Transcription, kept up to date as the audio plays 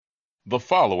The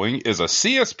following is a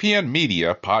CSPN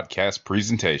Media podcast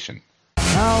presentation.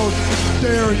 How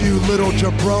dare you, little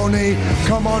jabroni,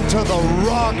 come on to the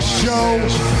Rock Show,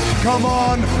 come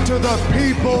on to the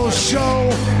People's Show,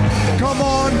 come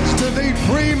on to the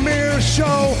premier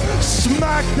show,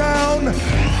 SmackDown,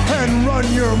 and run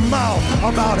your mouth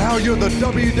about how you're the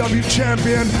WWE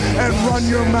champion and run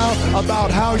your mouth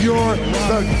about how you're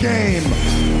the game.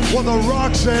 Well, The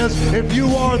Rock says if you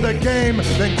are the game,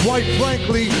 then quite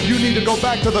frankly, you need to go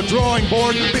back to the drawing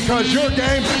board because your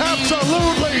game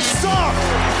absolutely sucks.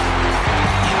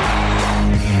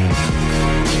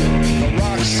 The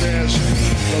Rock says,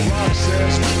 The Rock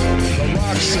says, The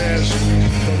Rock says,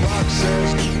 The Rock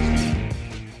says.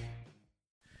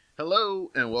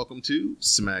 Hello and welcome to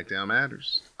SmackDown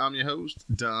Matters. I'm your host,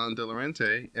 Don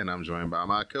DeLorente, and I'm joined by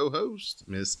my co-host,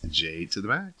 Miss Jade to the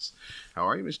Max. How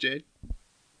are you, Miss Jade?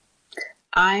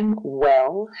 I'm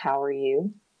well. How are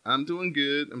you? I'm doing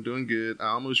good. I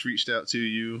almost reached out to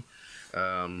you,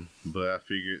 but I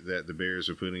figured that the Bears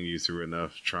were putting you through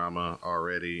enough trauma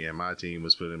already, and my team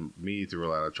was putting me through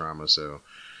a lot of trauma, so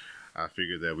I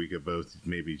figured that we could both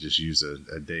maybe just use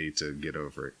a day to get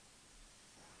over it.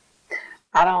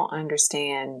 I don't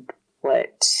understand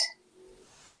what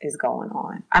is going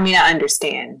on. I mean, I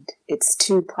understand. It's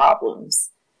two problems.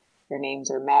 Their names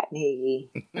are Matt Nagy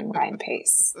and Ryan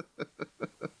Pace.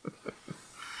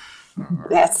 Right.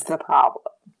 That's the problem.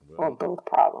 Or both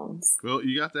problems. Well,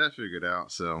 you got that figured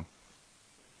out, so.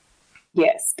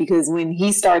 Yes, because when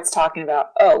he starts talking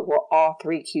about, all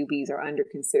three QBs are under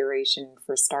consideration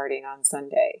for starting on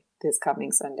Sunday, this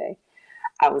coming Sunday,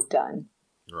 I was done.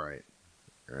 Right.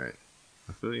 I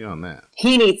feel you on that.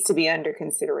 He needs to be under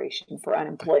consideration for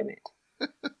unemployment.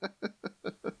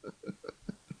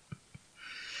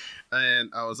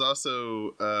 And I was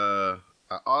also, I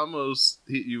almost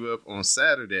hit you up on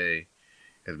Saturday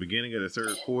at the beginning of the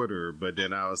third quarter, but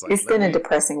then I was like, it's been a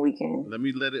depressing weekend. Let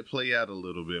me let it play out a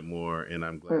little bit more, and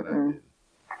I'm glad I did.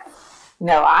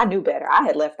 No, I knew better. I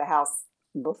had left the house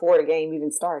before the game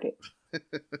even started. I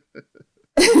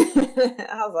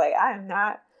was like, I am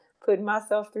not putting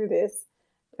myself through this.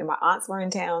 And my aunts were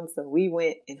in town, so we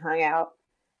went and hung out.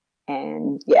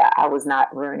 And yeah, I was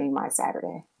not ruining my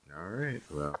Saturday. All right.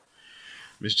 Well,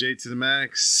 Miss J to the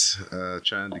Max,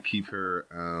 trying to keep her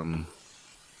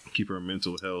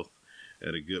mental health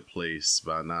at a good place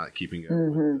by not keeping up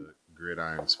with the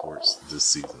gridiron sports this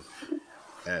season.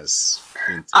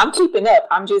 I'm keeping up.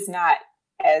 I'm just not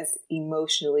as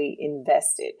emotionally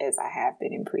invested as I have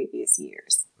been in previous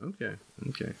years. Okay.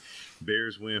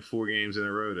 Bears win 4 games in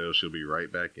a row, though. She'll be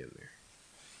right back in there.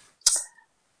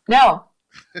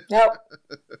 Nope.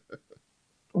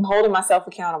 I'm holding myself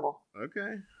accountable.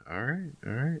 Okay. All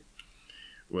right.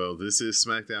 Well, this is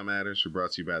SmackDown Matters. We're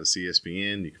brought to you by the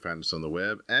CSPN. You can find us on the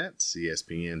web at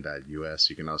cspn.us.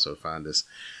 You can also find us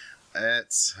at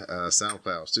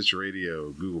SoundCloud, Stitcher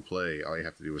Radio, Google Play. All you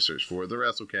have to do is search for the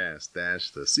WrestleCast -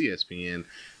 the CSPN.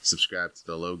 Subscribe to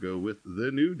the logo with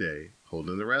the New Day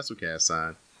holding the WrestleCast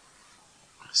sign.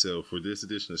 So for this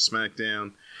edition of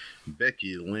SmackDown,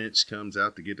 Becky Lynch comes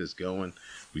out to get us going.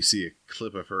 We see a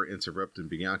clip of her interrupting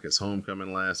Bianca's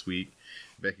homecoming last week.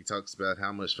 Becky talks about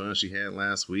how much fun she had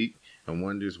last week and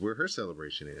wonders where her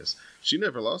celebration is. She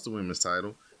never lost the women's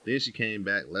title. Then she came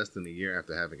back less than a year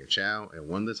after having a child and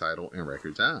won the title in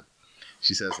record time.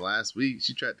 She says last week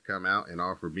she tried to come out and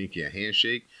offer Becky a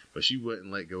handshake, but she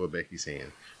wouldn't let go of Becky's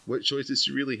hand. What choice did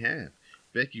she really have?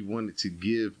 Becky wanted to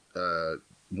give her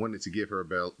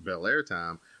Belair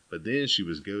time, but then she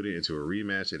was goaded into a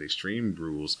rematch at Extreme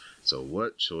Rules. So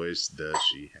what choice does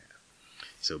she have?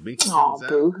 So Becky comes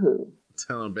out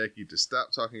telling Becky to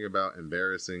stop talking about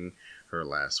embarrassing her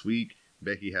last week.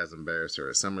 Becky has embarrassed her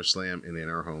at SummerSlam and in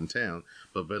her hometown,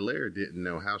 but Belair didn't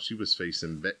know she was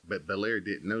facing Becky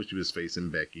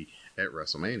at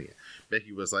WrestleMania.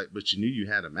 Becky was like, "But you knew you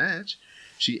had a match."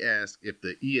 She asked if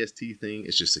the EST thing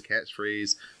is just a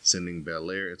catchphrase, sending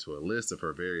Belair into a list of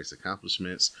her various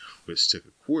accomplishments, which took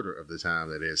a quarter of the time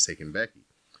that it has taken Becky.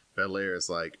 Belair is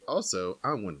like, "Also,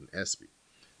 I won an ESPY."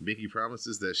 Becky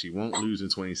promises that she won't lose in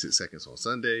 26 seconds on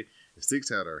Sunday and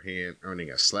sticks out her hand, earning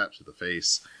a slap to the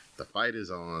face. The fight is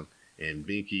on, and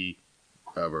Becky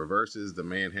reverses the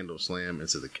manhandle slam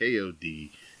into the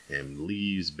KOD and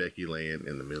leaves Becky laying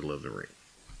in the middle of the ring.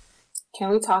 Can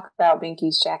we talk about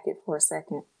Binky's jacket for a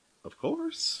second? Of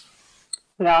course.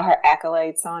 With all her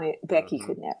accolades on it, Becky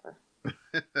could never.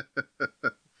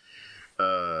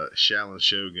 Shaolin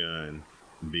Shogun,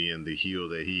 being the heel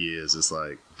that he is, it's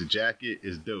like, the jacket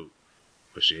is dope,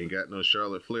 but she ain't got no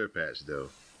Charlotte Flair patch, though.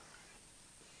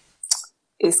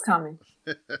 It's coming.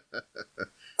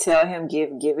 Tell him give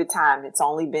it time. It's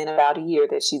only been about a year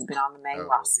that she's been on the main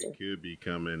roster. It could be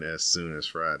coming as soon as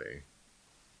Friday.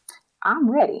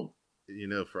 I'm ready. You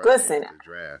know, Friday is the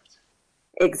draft.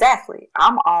 Exactly.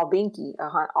 I'm all Binky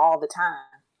all the time.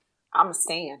 I'm a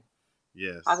stan.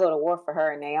 Yes. I go to war for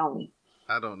her and Naomi.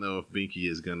 I don't know if Binky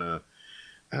is gonna.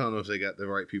 I don't know if they got the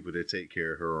right people to take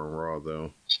care of her on Raw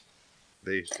though.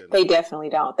 They definitely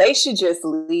don't. They should just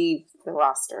leave the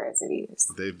roster as it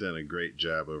is. They've done a great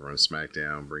job over on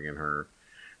SmackDown bringing her.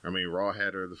 I mean, Raw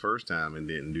had her the first time and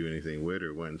didn't do anything with her.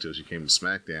 It wasn't until she came to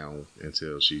SmackDown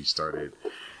until she started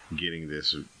getting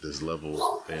this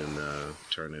level and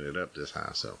turning it up this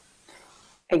high. So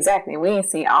exactly. We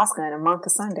ain't seen Asuka in a month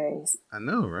of Sundays. I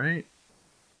know, right?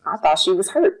 I thought she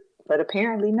was hurt, but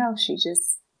apparently no. She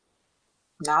just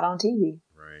not on TV.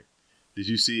 Right. Did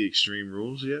you see Extreme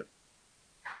Rules yet?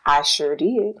 I sure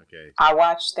did. Okay. I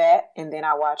watched that, and then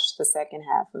I watched the second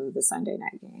half of the Sunday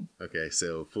night game. Okay,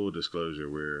 so full disclosure,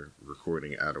 we're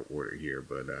recording out of order here,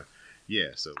 but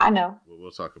yeah, so I know.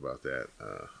 We'll talk about that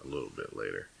a little bit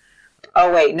later.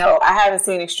 Oh, wait, no, I haven't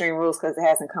seen Extreme Rules because it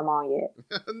hasn't come on yet.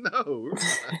 No, we're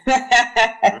fine. We're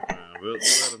fine. We'll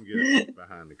let them get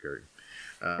behind the curtain.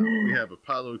 We have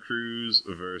Apollo Crews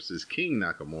versus King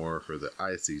Nakamura for the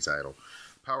IC title.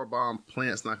 Powerbomb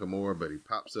plants Nakamura, but he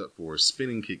pops up for a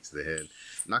spinning kick to the head.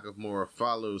 Nakamura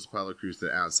follows Apollo Crews to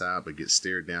the outside, but gets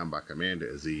stared down by Commander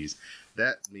Aziz.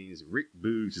 That means Rick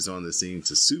Boogs is on the scene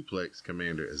to suplex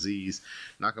Commander Aziz.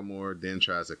 Nakamura then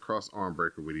tries a cross arm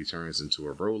breaker, which he turns into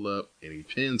a roll up, and he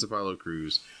pins Apollo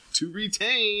Crews to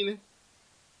retain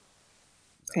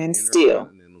and steal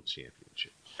Intercontinental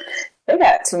Championship. They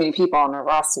got too many people on the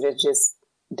roster that just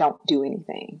don't do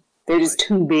anything. They're just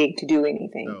too big to do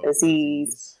anything. No,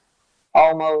 Aziz,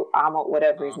 Amo,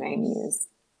 whatever his name is.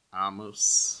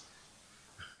 Amos.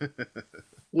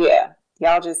 Yeah.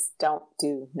 Y'all just don't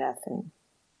do nothing.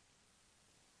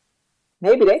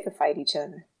 Maybe they could fight each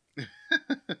other.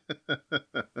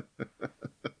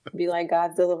 Be like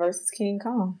Godzilla versus King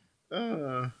Kong.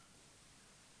 I'm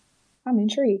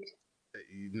intrigued.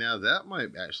 Now that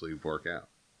might actually work out.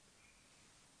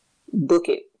 Book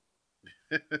it.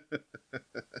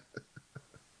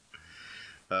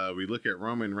 We look at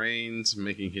Roman Reigns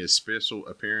making his special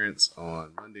appearance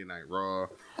on Monday Night Raw,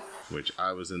 which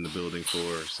I was in the building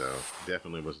for, so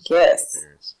definitely was a special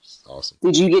appearance. It's awesome.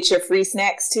 Did you get your free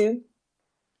snacks too?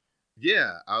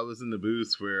 Yeah, I was in the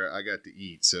booth where I got to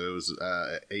eat. So it was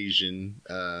an Asian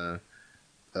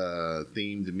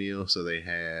themed meal. So they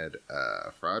had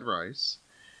fried rice.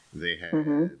 They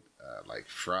had like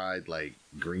fried like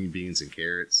green beans and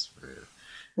carrots.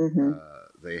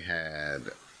 They had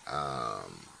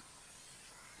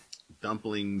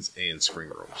dumplings and spring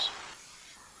rolls.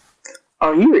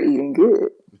 Oh, you were eating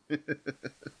good.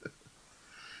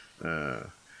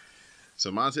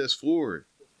 So Montez Ford,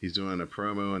 he's doing a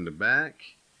promo in the back.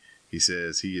 He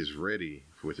says he is ready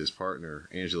with his partner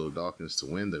Angelo Dawkins to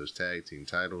win those tag team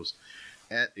titles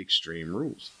at Extreme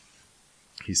Rules.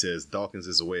 He says Dawkins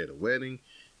is away at a wedding.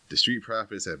 The Street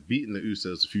Profits have beaten the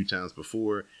Usos a few times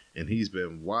before, and he's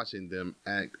been watching them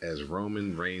act as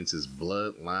Roman Reigns'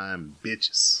 bloodline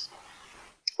bitches.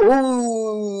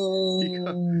 Ooh.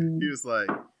 He was like,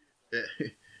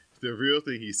 the real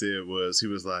thing he said was,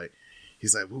 he's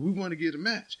like, well, we want to get a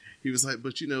match. He was like,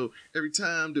 but you know, every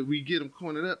time that we get them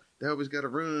cornered up, they always got to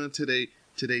run to they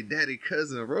daddy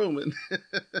cousin Roman.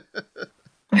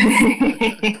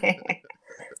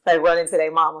 Like running to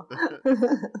their mama.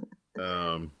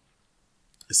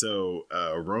 So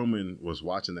Roman was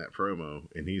watching that promo,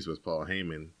 and he's with Paul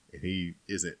Heyman, and he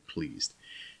isn't pleased.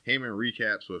 Heyman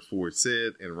recaps what Ford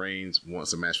said, and Reigns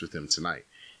wants a match with him tonight.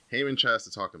 Heyman tries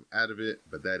to talk him out of it,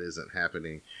 but that isn't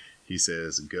happening. He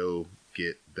says, go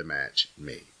get the match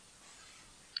made.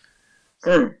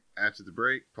 So, after the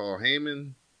break, Paul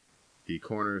Heyman, he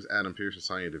corners Adam Pearce and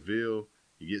Sonya Deville.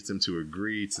 He gets them to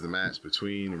agree to the match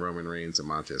between Roman Reigns and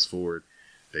Montez Ford.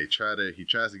 He tries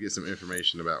to get some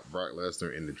information about Brock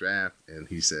Lesnar in the draft, and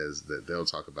he says that they'll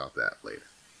talk about that later.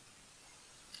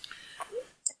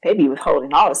 Maybe he was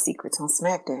holding all the secrets on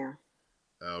SmackDown.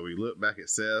 We look back at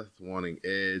Seth wanting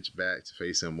Edge back to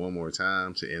face him one more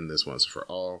time to end this once for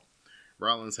all.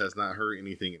 Rollins has not heard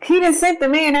anything. He done sent the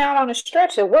man out on a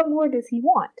stretcher. What more does he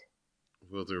want?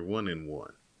 Well, they're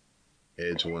 1-1.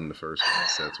 Edge won the first one.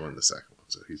 Seth won the second one.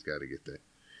 So he's got to get that.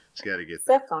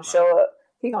 Seth gonna show up.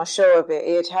 He gonna show up at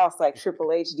Edge House like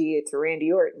Triple H did to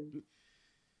Randy Orton.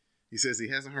 He says he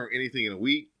hasn't heard anything in a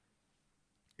week,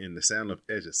 and the sound of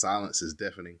Edge's silence is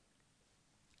deafening.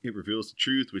 It reveals the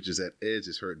truth, which is that Edge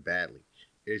is hurt badly.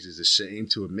 Edge is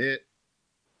ashamed to admit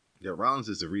that Rollins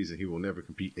is the reason he will never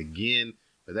compete again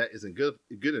But that isn't good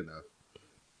enough.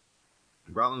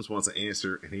 Rollins wants an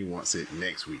answer, and he wants it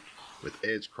next week, with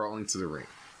Edge crawling to the ring.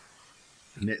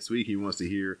 Next week, he wants to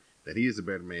hear that he is a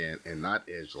better man and not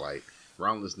Edge Light.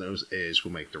 Rollins knows Edge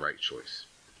will make the right choice.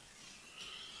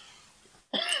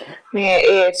 Man,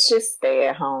 Edge, just stay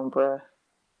at home, bro.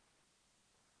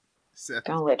 Seth,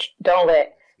 Don't let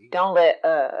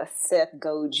Seth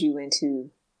goad you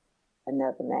into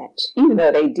another match. Even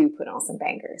though they do put on some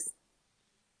bangers.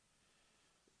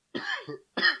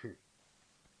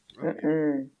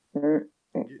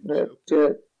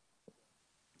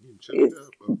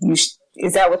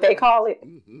 Is that what they call it?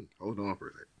 Mm-hmm. Hold on for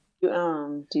a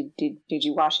second. Did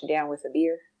you wash it down with a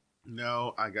beer?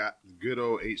 No, I got good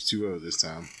old H2O this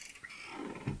time.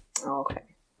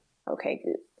 Okay,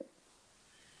 good.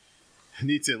 I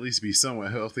need to at least be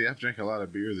somewhat healthy. I've drank a lot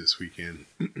of beer this weekend.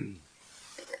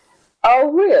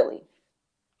 Oh, really?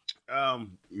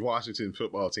 Washington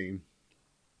football team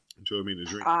drove me to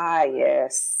drink. Ah,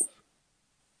 yes.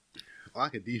 I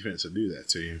like a defense to do that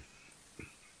to you.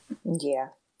 Yeah.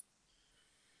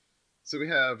 So we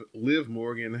have Liv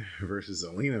Morgan versus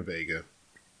Zelina Vega.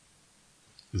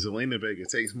 Zelina Vega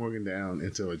takes Morgan down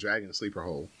into a dragon sleeper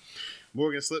hole.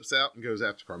 Morgan slips out and goes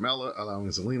after Carmella, allowing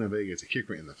Zelina Vega to kick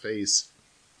her in the face.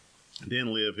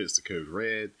 Then Liv hits the code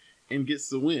red and gets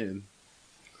the win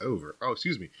over. Oh,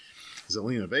 excuse me.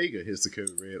 Zelina Vega hits the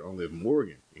code red on Liv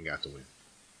Morgan and got the win.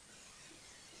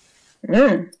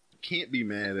 Can't be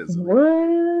mad at Zelina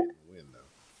Vega getting the win, though.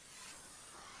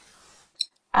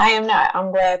 I am not.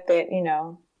 I'm glad that,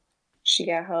 she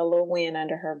got her little win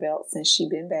under her belt since she's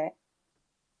been back.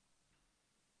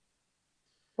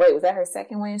 Wait, was that her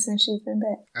second win since she's been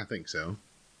back? I think so.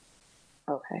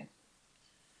 Okay.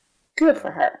 Good for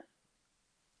her.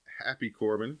 Happy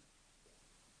Corbin.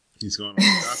 He's going on a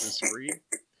shopping spree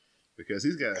because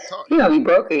he's got a talk. He's going to be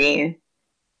broke again.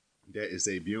 That is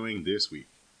debuting this week.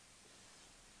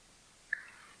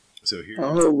 So here.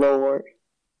 Oh, Lord.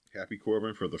 Happy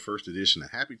Corbin for the first edition of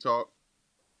Happy Talk.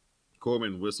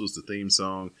 Corbin whistles the theme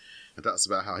song and talks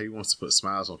about how he wants to put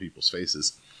smiles on people's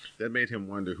faces. That made him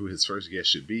wonder who his first guest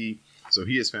should be, so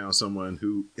he has found someone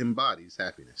who embodies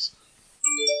happiness.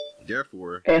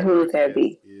 Therefore, and who would that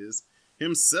be? Is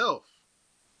himself.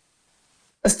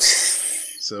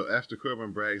 So after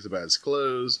Corbin brags about his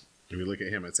clothes, and we look at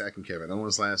him attacking Kevin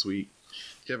Owens last week,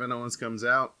 Kevin Owens comes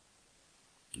out,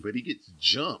 but he gets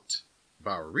jumped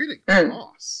by Riddick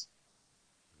Moss.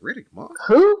 Riddick Moss?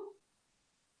 Who?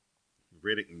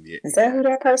 Riddick. Yeah, is that who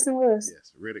that person was?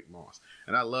 Yes, Riddick Moss.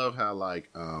 And I love how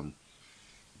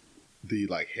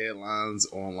the headlines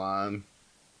online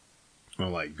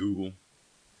on Google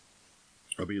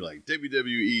will be like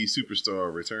WWE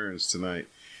superstar returns tonight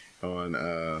on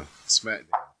SmackDown.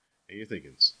 And you're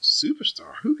thinking,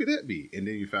 superstar? Who could that be? And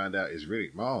then you find out it's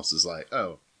Riddick Moss. It's like,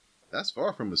 oh, that's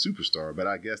far from a superstar, but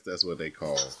I guess that's what they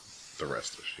call the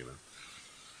wrestlers,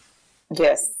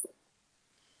 Yes.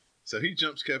 So he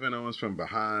jumps Kevin Owens from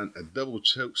behind. A double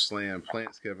choke slam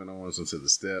plants Kevin Owens into the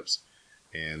steps.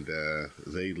 And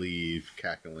they leave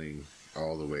cackling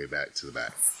all the way back to the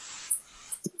back.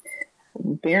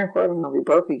 Baron Corbin will be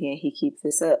broke again. He keeps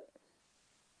this up.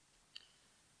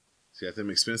 He's got them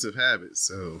expensive habits.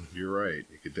 So you're right.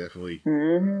 It could definitely...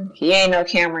 Mm-hmm. He ain't no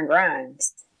Cameron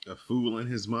Grimes. A fool in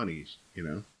his money,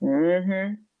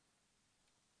 Mm-hmm.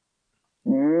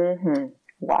 Mm-hmm.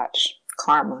 Watch.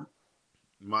 Karma.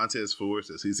 Montez Ford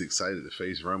says he's excited to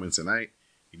face Roman tonight.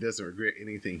 He doesn't regret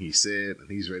anything he said, and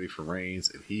he's ready for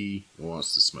Reigns, and he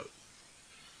wants to smoke.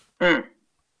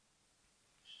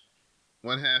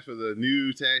 One half of the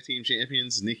new tag team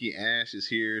champions, Nikki Ash, is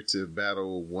here to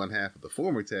battle one half of the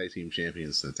former tag team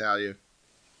champions, Natalya.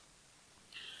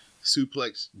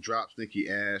 Suplex drops Nikki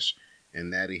Ash,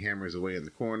 and Natty hammers away in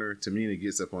the corner. Tamina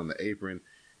gets up on the apron,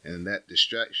 and that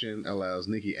distraction allows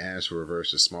Nikki Ash to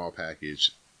reverse a small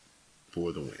package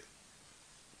for the win.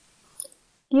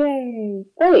 Yay.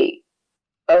 Wait.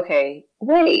 Okay.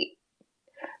 Wait.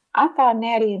 I thought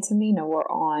Natty and Tamina were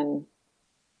on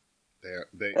the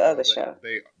other show.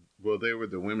 They were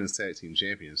the women's tag team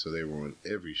champions, so they were on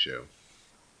every show.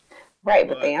 Right,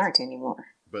 but they aren't anymore.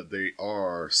 But they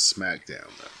are SmackDown,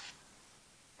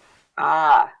 though.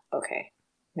 Ah, okay.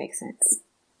 Makes sense.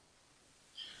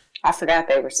 I forgot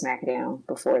they were SmackDown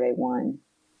before they won.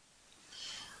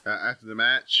 After the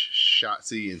match,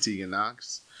 Shotzi and Tegan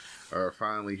Nox are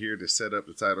finally here to set up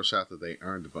the title shot that they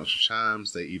earned a bunch of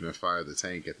times. They even fired the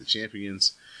tank at the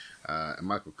champions. And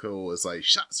Michael Cole is like,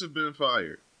 shots have been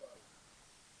fired.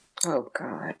 Oh,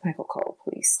 God. Michael Cole,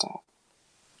 please stop.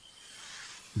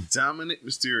 Dominic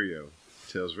Mysterio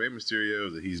tells Rey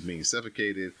Mysterio that he's being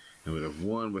suffocated and would have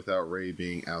won without Rey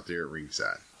being out there at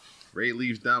ringside. Ray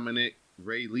leaves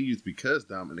because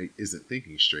Dominic isn't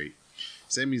thinking straight.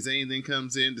 Sami Zayn then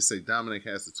comes in to say Dominic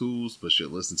has the tools, but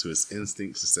should listen to his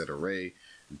instincts instead of Ray.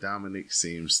 Dominic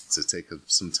seems to take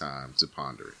some time to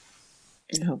ponder it.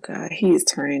 Oh, God. He is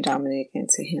turning Dominic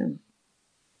into him.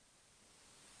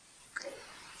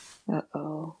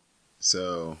 Uh-oh.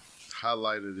 So,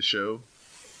 highlight of the show.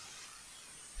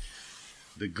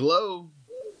 The glow.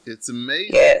 It's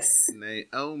amazing. Yes.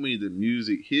 Naomi, the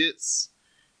music hits.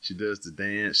 She does the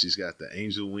dance. She's got the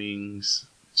angel wings.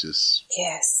 Just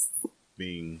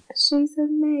being... She's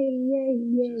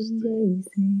amazing.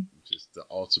 Just the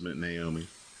ultimate Naomi.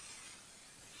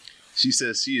 She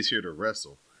says she is here to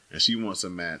wrestle, and she wants a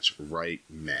match right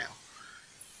now.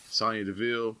 Sonya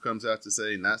Deville comes out to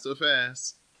say, not so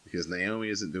fast, because Naomi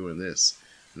isn't doing this.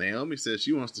 Naomi says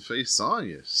she wants to face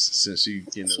Sonya, since she,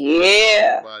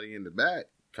 everybody in the back.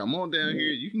 Come on down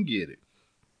here, you can get it.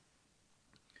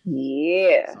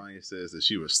 Yeah. Sonya says that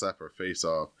she would slap her face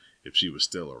off if she was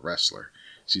still a wrestler.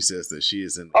 She says that she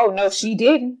is an... Oh, no, she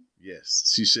didn't.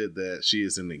 Yes. She said that she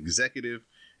is an executive,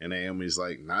 and Naomi's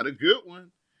like, not a good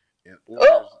one. And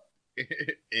orders,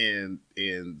 and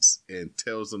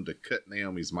tells them to cut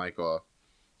Naomi's mic off.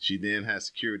 She then has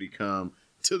security come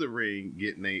to the ring,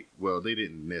 get Nate. Well, they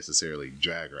didn't necessarily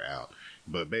drag her out,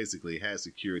 but basically had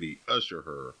security usher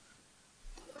her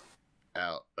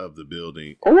out of the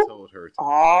building and told her to,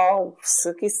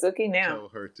 sookie now.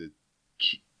 Told her to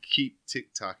keep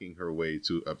tick-tocking her way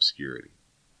to obscurity.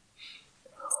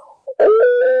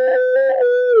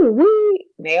 Ooh,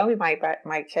 Naomi might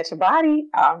catch a body.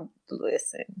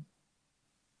 Listen.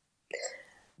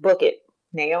 Book it.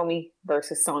 Naomi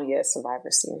versus Sonya at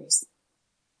Survivor Series.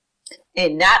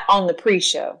 And not on the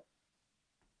pre-show.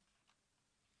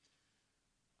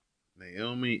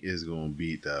 Naomi is going to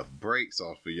beat the brakes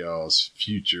off of y'all's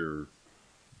future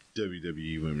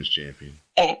WWE Women's Champion.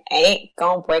 And ain't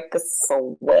going to break a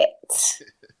sweat.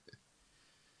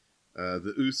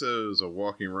 The Usos are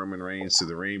walking Roman Reigns to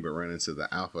the ring, but run into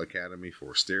the Alpha Academy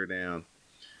for a stare down.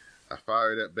 A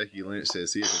fired up Becky Lynch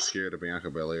says he isn't scared of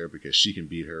Bianca Belair because she can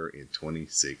beat her in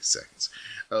 26 seconds.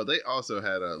 They also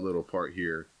had a little part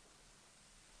here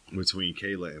between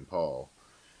Kayla and Paul,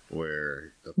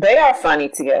 where they are funny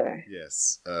together.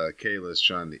 Yes, Kayla's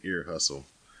trying to ear hustle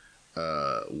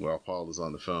while Paul is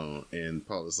on the phone, and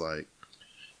Paul is like,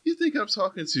 "You think I'm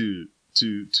talking to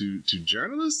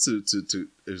journalists? To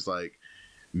it's like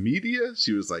media?"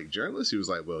 She was like, "Journalists?" He was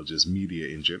like, "Well, just media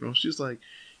in general." She's like,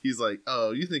 he's like,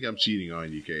 "Oh, you think I'm cheating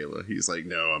on you, Kayla?" He's like,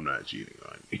 "No, I'm not cheating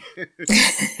on you."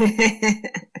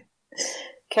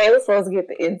 Kayla's supposed to get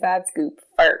the inside scoop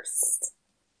first.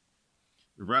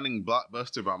 Running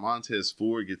blockbuster by Montez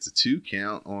Ford gets a 2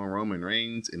 count on Roman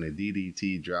Reigns, and a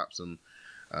DDT drops him.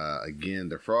 Again,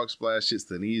 the frog splash hits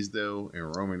the knees, though,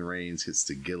 and Roman Reigns hits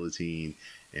the guillotine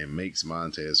and makes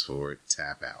Montez Ford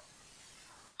tap out.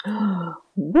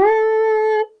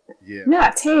 What? Yeah.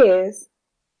 Not Tez.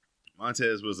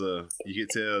 Montez was you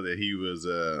could tell that he was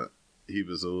a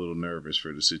little nervous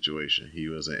for the situation. He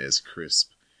wasn't as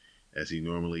crisp as he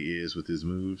normally is with his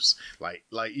moves. Like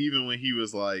even when he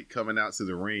was like coming out to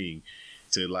the ring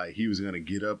to like, he was going to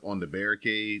get up on the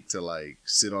barricade to like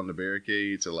sit on the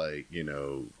barricade to like,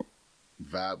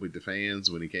 vibe with the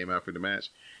fans when he came out for the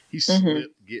match. He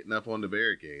slipped getting up on the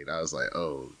barricade. I was like,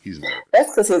 oh, he's nervous.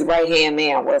 That's because his right-hand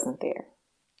man wasn't there.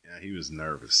 Yeah, he was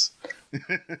nervous.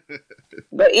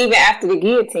 But even after the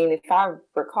guillotine, if I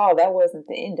recall, that wasn't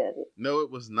the end of it. No,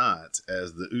 it was not.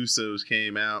 As the Usos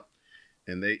came out,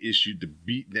 and they issued the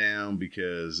beat down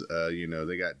because,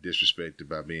 they got disrespected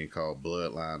by being called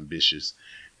Bloodline bitches.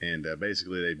 And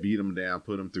basically they beat them down,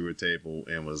 put them through a table,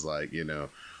 and was like,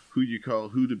 who you call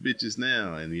who the bitches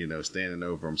now? And, standing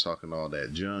over them talking all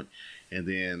that junk. And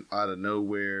then out of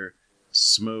nowhere,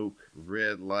 smoke,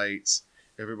 red lights,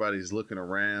 everybody's looking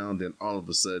around, and all of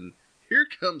a sudden, here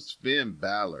comes Finn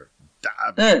Balor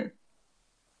diving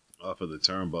off of the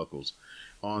turnbuckles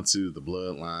onto the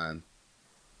Bloodline.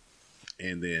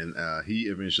 And then he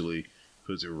eventually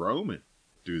puts Roman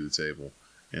through the table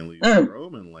and leaves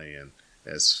Roman laying,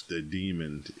 as the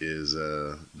demon is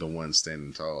the one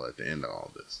standing tall at the end of all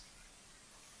this.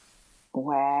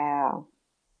 Wow.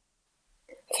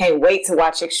 Can't wait to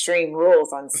watch Extreme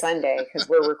Rules on Sunday because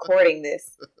we're recording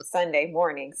this Sunday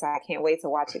morning, so I can't wait to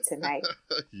watch it tonight.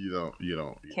 You don't.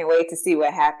 Can't wait to see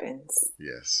what happens.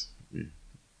 Yes. Yeah.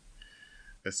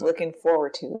 Looking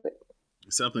forward to it.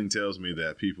 Something tells me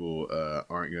that people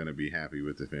aren't going to be happy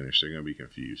with the finish. They're going to be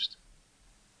confused.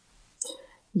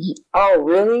 Oh,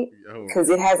 really? Because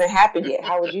it hasn't happened yet.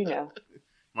 How would you know?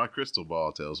 My crystal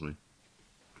ball tells me.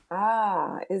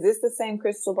 Is this the same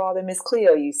crystal ball that Miss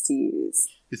Cleo used to use?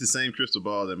 It's the same crystal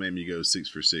ball that made me go 6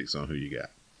 for 6 on who you got.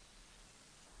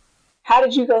 How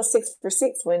did you go 6 for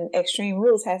 6 when Extreme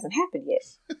Rules hasn't happened yet?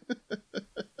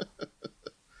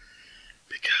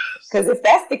 Because if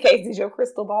that's the case, did your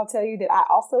crystal ball tell you that I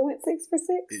also went 6 for 6?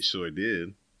 It sure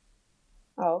did.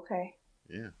 Oh, okay.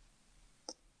 Yeah.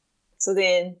 So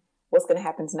then, what's going to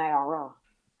happen tonight on Raw?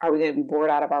 Are we going to be bored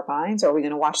out of our minds, or are we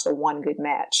going to watch the one good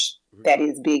match that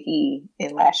is Big E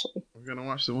and Lashley? We're going to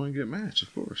watch the one good match,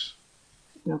 of course.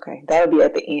 Okay, that'll be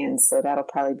at the end, so that'll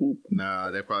probably be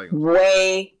they're probably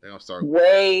gonna start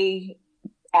way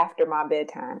after my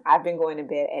bedtime. I've been going to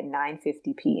bed at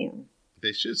 9:50 p.m.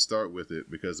 They should start with it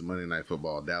because Monday Night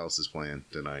Football, Dallas is playing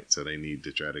tonight, so they need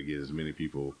to try to get as many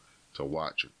people to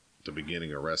watch the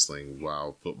beginning of wrestling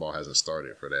while football hasn't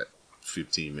started for that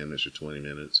 15 minutes or 20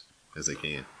 minutes as they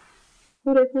can. Who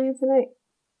are they playing tonight?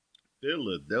 They're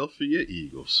Philadelphia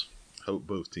Eagles. Hope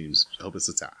it's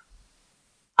a tie.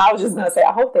 I was just going to say,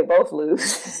 I hope they both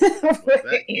lose.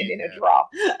 That end in a draw.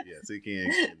 Yes, it can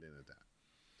end in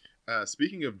a tie.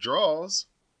 Speaking of draws,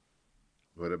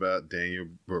 what about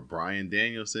Bryan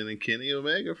Danielson and Kenny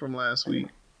Omega from last week?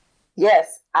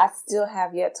 Yes, I still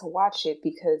have yet to watch it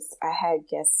because I had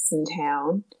guests in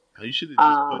town. You should have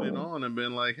just put it on and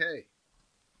been like, "Hey,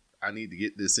 I need to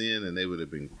get this in," and they would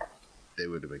have been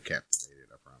captivated.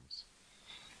 I promise.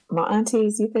 My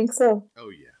aunties, you think so? Oh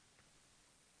yeah.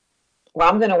 Well,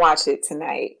 I'm going to watch it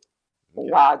tonight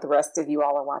while the rest of you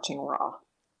all are watching Raw.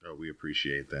 Oh, we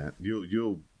appreciate that.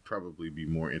 You'll probably be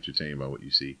more entertained by what you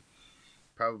see.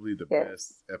 Probably the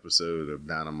best episode of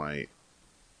Dynamite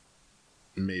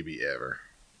maybe ever.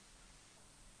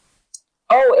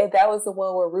 Oh, and that was the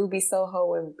one where Ruby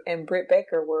Soho and Britt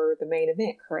Baker were the main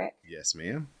event, correct? Yes,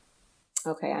 ma'am.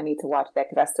 Okay, I need to watch that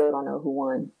because I still don't know who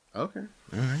won. Okay.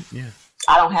 All right. Yeah.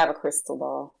 I don't have a crystal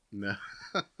ball. No.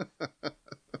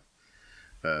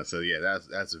 So yeah,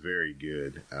 that's very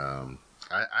good. I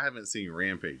haven't seen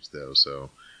Rampage though, so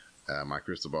my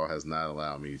crystal ball has not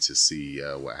allowed me to see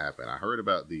what happened. I heard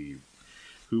about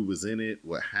who was in it,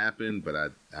 what happened, but I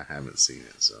haven't seen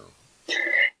it. So,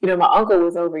 you know, my uncle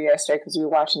was over yesterday because we were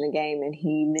watching the game, and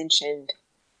he mentioned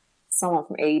someone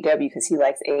from AEW because he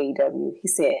likes AEW. He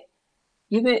said,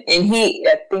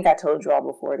 I think I told you all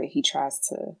before that he tries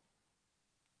to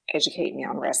educate me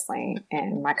on wrestling,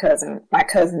 and my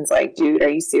cousin's like, dude, are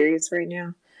you serious right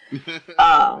now?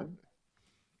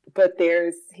 But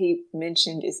he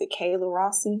mentioned, is it Kayla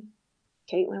Rossi?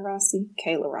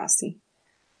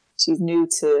 She's new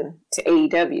to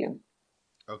AEW.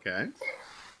 Okay.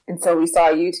 And so we saw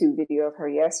a YouTube video of her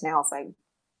yesterday, and I was like,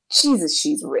 Jesus,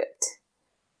 she's ripped.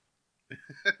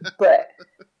 But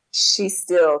she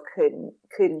still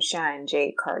couldn't shine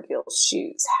Jade Cargill's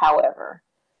shoes. However,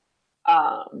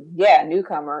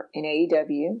 newcomer in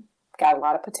AEW, got a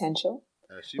lot of potential.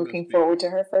 Looking forward to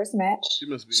her first match.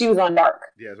 She was on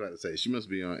Dark. Yeah, I was about to say she must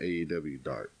be on AEW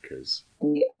Dark because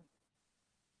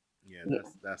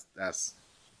that's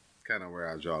kind of where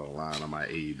I draw the line on my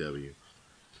AEW.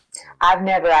 I've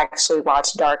never actually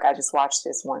watched Dark. I just watched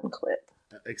this one clip.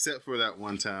 Except for that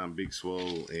one time, Big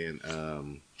Swole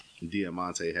and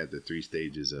Diamante had the 3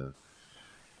 stages of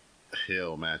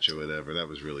hell match or whatever. That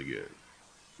was really good.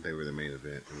 They were the main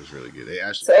event. It was really good.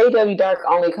 So AEW Dark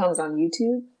only comes on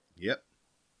YouTube? Yep.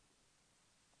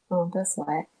 Oh, that's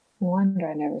why. No wonder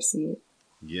I never see it.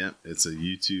 Yep, it's a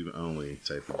YouTube only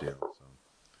type of deal. So.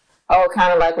 Oh,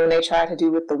 kind of like when they tried to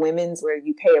do with the women's, where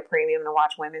you pay a premium to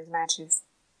watch women's matches.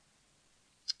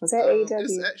 Was that AEW?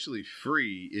 It's actually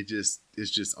free. It's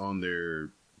just on their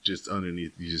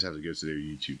underneath. You just have to go to their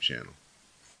YouTube channel.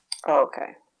 Oh,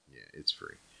 okay. Yeah, it's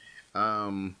free.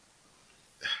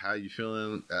 How you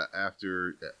feeling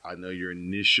after? I know your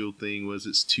initial thing was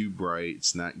it's too bright,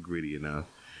 it's not gritty enough.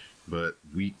 But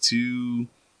week 2,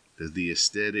 does the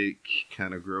aesthetic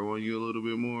kind of grow on you a little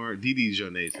bit more? Didi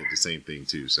Jonay said the same thing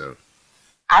too. So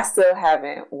I still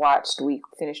haven't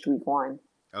finished week 1.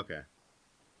 Okay.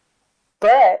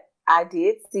 But I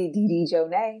did see Didi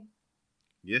Jonay.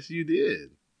 Yes, you did.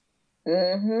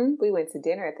 Mm-hmm. We went to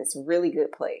dinner at this really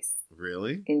good place.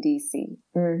 Really? In DC.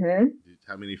 Mm-hmm.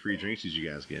 How many free drinks did you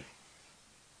guys get?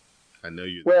 I know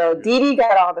you. Well, Didi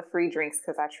got all the free drinks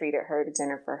because I treated her to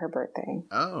dinner for her birthday.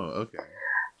 Oh, okay.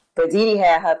 But Didi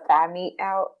had her thigh meat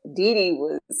out. Didi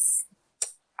was.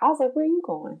 I was like, "Where are you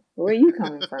going? Where are you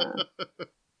coming from,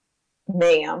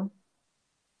 ma'am?"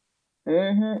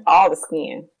 Mm-hmm. All the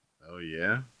skin. Oh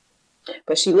yeah.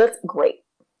 But she looked great,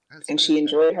 and she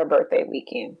enjoyed her birthday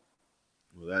weekend.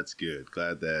 Well, that's good.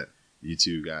 Glad that you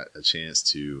two got a chance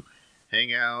to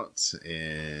hang out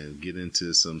and get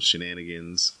into some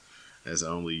shenanigans. as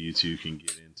only you two can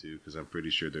get into, because I'm pretty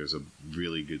sure there's a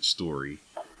really good story.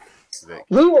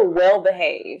 We were well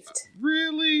behaved.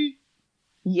 Really?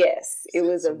 Yes. It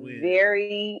was a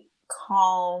very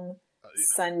calm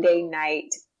Sunday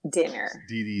night dinner.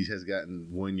 Dee Dee has gotten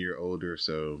 1 year older,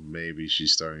 so maybe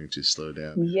she's starting to slow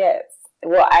down. Yes.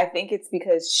 Well, I think it's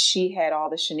because she had all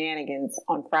the shenanigans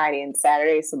on Friday and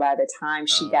Saturday, so by the time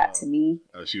she got to me,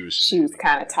 she was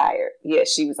kind of tired. Yeah,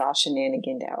 she was all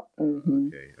shenaniganed out. Mm-hmm.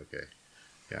 Okay.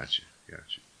 Gotcha.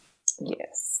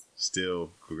 Yes. Still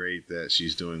great that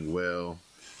she's doing well.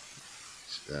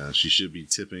 She should be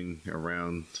tipping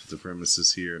around the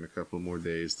premises here in a couple more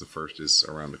days. The first is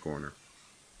around the corner.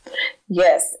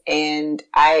 Yes, and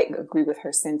I agree with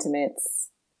her sentiments.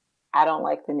 I don't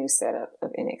like the new setup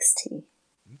of NXT.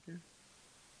 Okay.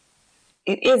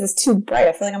 It is. It's too bright.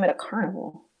 I feel like I'm at a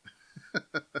carnival.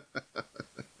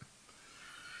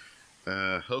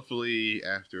 Hopefully,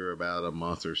 after about a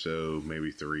month or so,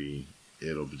 maybe 3,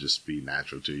 it'll just be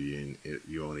natural to you, and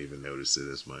you won't even notice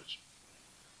it as much.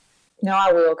 No,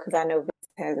 I will, because I know Vince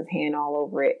has his hand all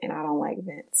over it, and I don't like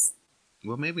Vince.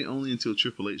 Well, maybe only until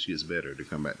Triple H gets better to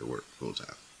come back to work full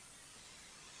time.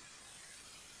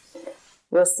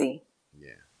 We'll see.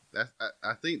 Yeah,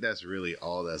 I think that's really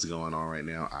all that's going on right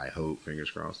now. I hope,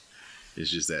 fingers crossed. It's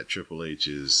just that Triple H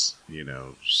is,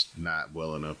 not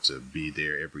well enough to be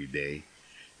there every day,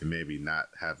 and maybe not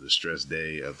have the stress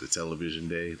day of the television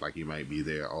day. Like he might be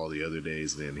there all the other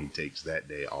days, then he takes that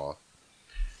day off,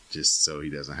 just so he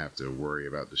doesn't have to worry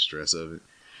about the stress of it.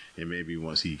 And maybe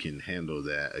once he can handle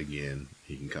that again,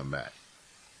 he can come back.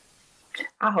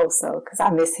 I hope so, because I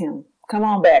miss him. Come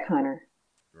on back, Hunter.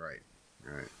 Right.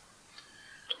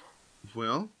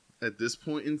 Well, at this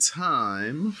point in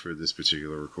time, for this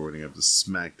particular recording of the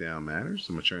SmackDown Matters,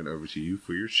 I'm going to turn it over to you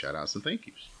for your shout-outs and thank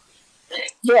yous.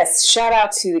 Yes, shout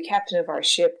out to the captain of our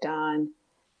ship, Don,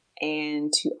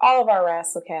 and to all of our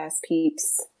WrestleCast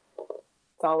peeps.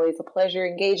 It's always a pleasure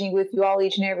engaging with you all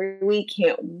each and every week.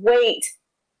 Can't wait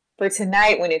for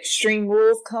tonight when Extreme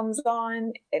Rules comes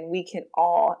on and we can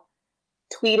all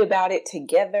tweet about it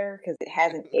together because it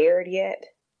hasn't aired yet.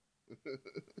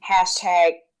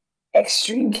 Hashtag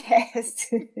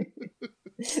ExtremeCast.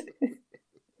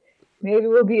 Maybe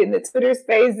we'll be in the Twitter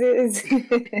spaces.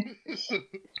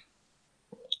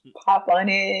 Pop on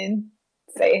in.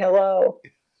 Say hello.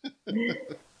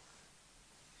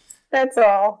 That's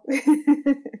all.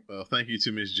 Well, thank you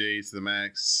to Miss J to the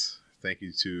Max. Thank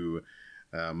you to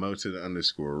Mo to the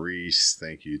 _ Reese.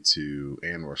 Thank you to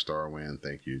Anwar Starwind.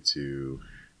 Thank you to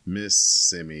Miss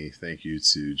Simi. Thank you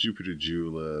to Jupiter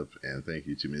Julep. And thank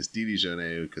you to Miss Didi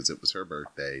Jonet because it was her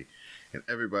birthday. And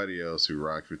everybody else who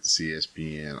rocked with the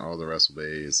CSPN, all the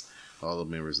WrestleBays, all the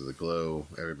members of the Glow,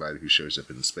 everybody who shows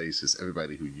up in the spaces,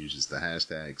 everybody who uses the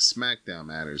hashtag SmackDown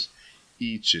Matters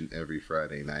each and every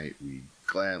Friday night. We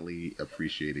gladly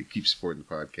appreciate it. Keep supporting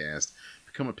the podcast.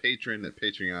 Become a patron at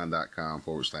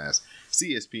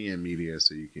patreon.com/CSPN Media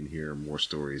so you can hear more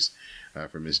stories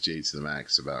from Miss J to the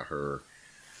Max about her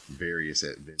various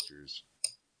adventures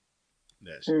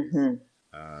that she's,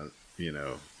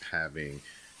 having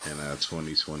in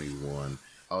 2021.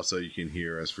 Also, you can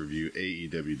hear us review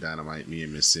AEW Dynamite, me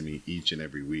and Miss Simi, each and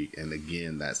every week. And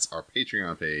again, that's our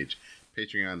Patreon page,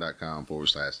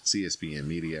 patreon.com/CSPN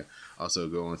Media. Also,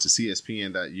 go on to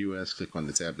CSPN.us, click on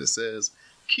the tab that says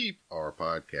Keep Our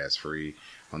Podcast Free.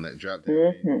 On that drop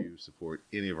down menu, support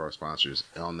any of our sponsors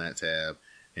on that tab,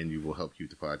 and you will help keep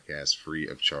the podcast free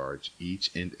of charge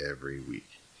each and every week.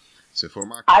 So for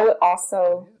my... I would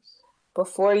also,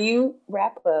 before you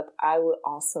wrap up, I would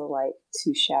also like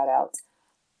to shout out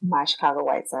my Chicago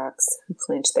White Sox, who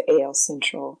clinched the AL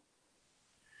Central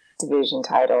Division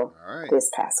title this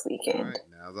past weekend. All right.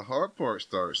 Now the hard part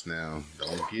starts now.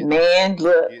 Look,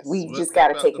 we just got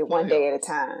to take it one day at a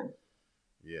time.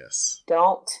 Yes.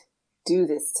 Don't do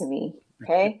this to me,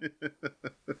 okay?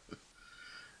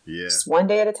 Yeah. Just one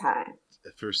day at a time.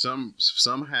 For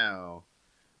somehow,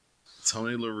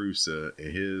 Tony La Russa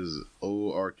and his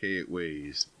old archaic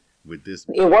ways with this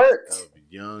it worked of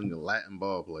young Latin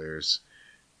ball players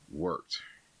worked.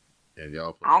 And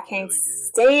y'all played I can't really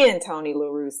stand Tony La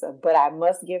Russa, but I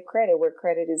must give credit where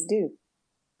credit is due.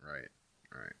 Right.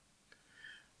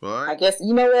 Well, I guess,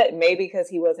 you know what? Maybe because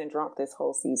he wasn't drunk this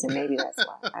whole season. Maybe that's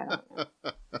why. I don't know.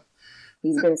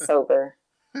 He's been sober-ish.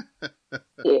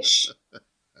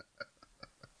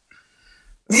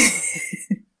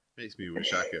 Makes me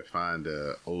wish I could find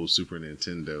a old Super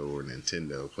Nintendo or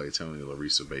Nintendo, play Tony La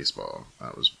Russa baseball.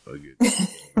 That was a good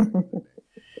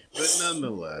But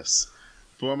nonetheless,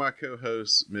 for my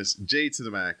co-host, Miss J to the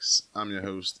Max, I'm your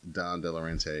host, Don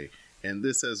DeLaurente, and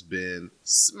this has been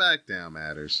SmackDown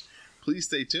Matters Please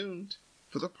stay tuned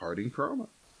for the parting promo.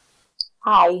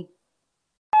 Hi.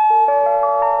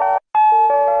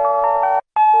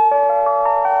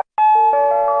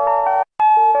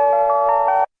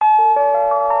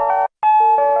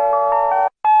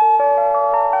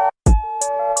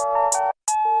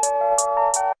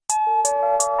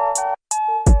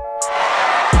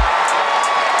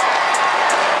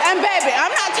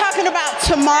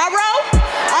 Tomorrow,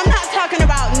 I'm not talking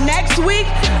about next week,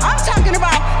 I'm talking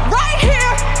about right here,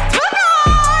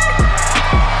 tonight!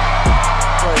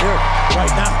 Right here,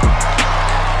 right now.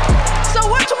 So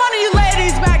which one of you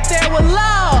ladies back there would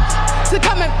love to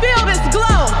come and feel this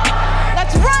glow?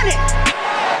 Let's run it!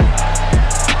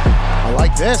 I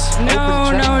like this.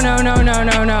 No,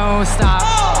 stop.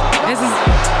 Oh. This is,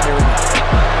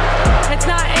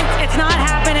 it's not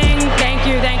happening. Thank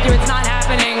you, it's not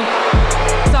happening.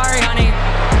 Sorry, honey.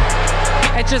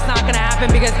 It's just not gonna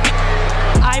happen because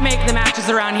I make the matches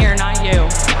around here, not you.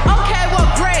 Okay,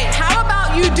 well, great. How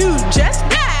about you do just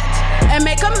that and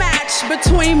make a match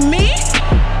between me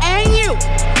and you?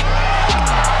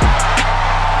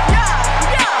 Yeah.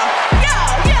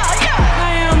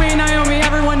 Naomi,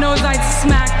 everyone knows I'd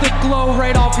smack the glow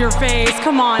right off your face.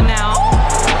 Come on now.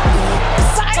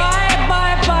 Bye.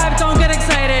 Don't get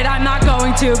excited. I'm not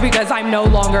going to because I'm no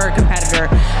longer a competitor.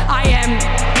 I am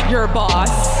your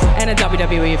boss and a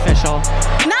WWE official.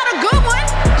 Not a good one.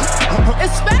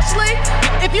 Especially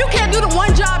if you can't do the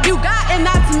one job you got, and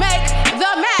that's make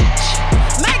the match.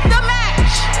 Make the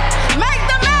match. Make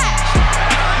the match.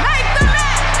 Make the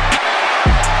match.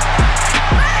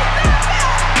 Make the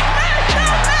match. Make the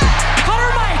match. Cut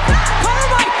her mic.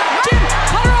 Jim,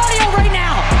 cut her audio right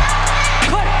now.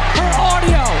 Cut her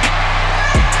audio.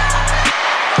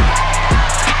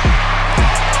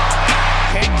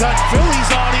 Can't cut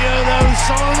Philly's audio though,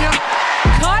 Sonya.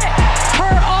 Cut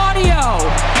her audio.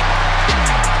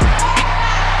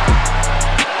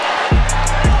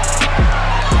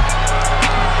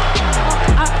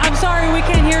 I'm sorry, we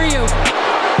can't hear you.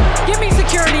 Give me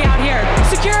security out here.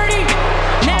 Security,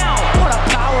 now. What a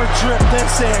power trip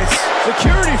this is.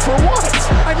 Security for what?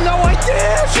 I have no idea.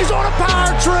 She's on a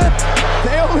power trip.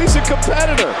 Naomi's a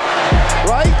competitor,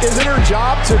 right? Isn't her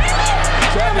job to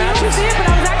grab You don't matches? see it, but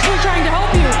I was actually trying to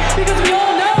help you because we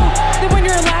all know that when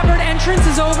your elaborate entrance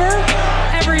is over,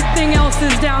 everything else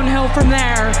is downhill from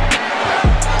there.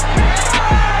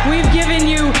 We've given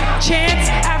you chance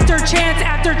after chance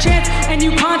after chance, and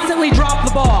you constantly drop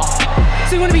the ball.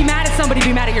 So you want to be mad at somebody,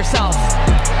 be mad at yourself.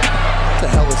 What the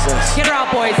hell is this? Get her out,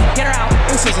 boys. Get her out.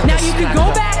 This isn't now the you can go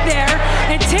SmackDown. back there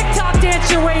and TikTok dance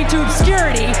your way into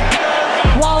obscurity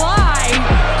while I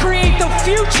create the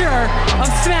future of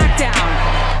SmackDown.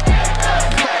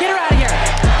 Get her out of here.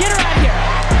 Get her out of here.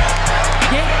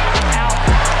 Get out.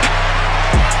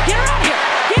 Get her out of here.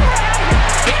 Get her out of here.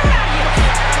 Get her out of here.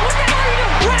 What the hell are you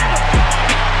doing? Grab her.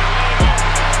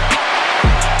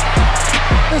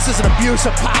 This is an abuse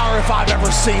of power if I've ever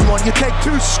seen one. You take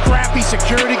two scrappy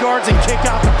security guards and kick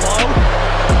out the glow?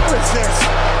 What is this?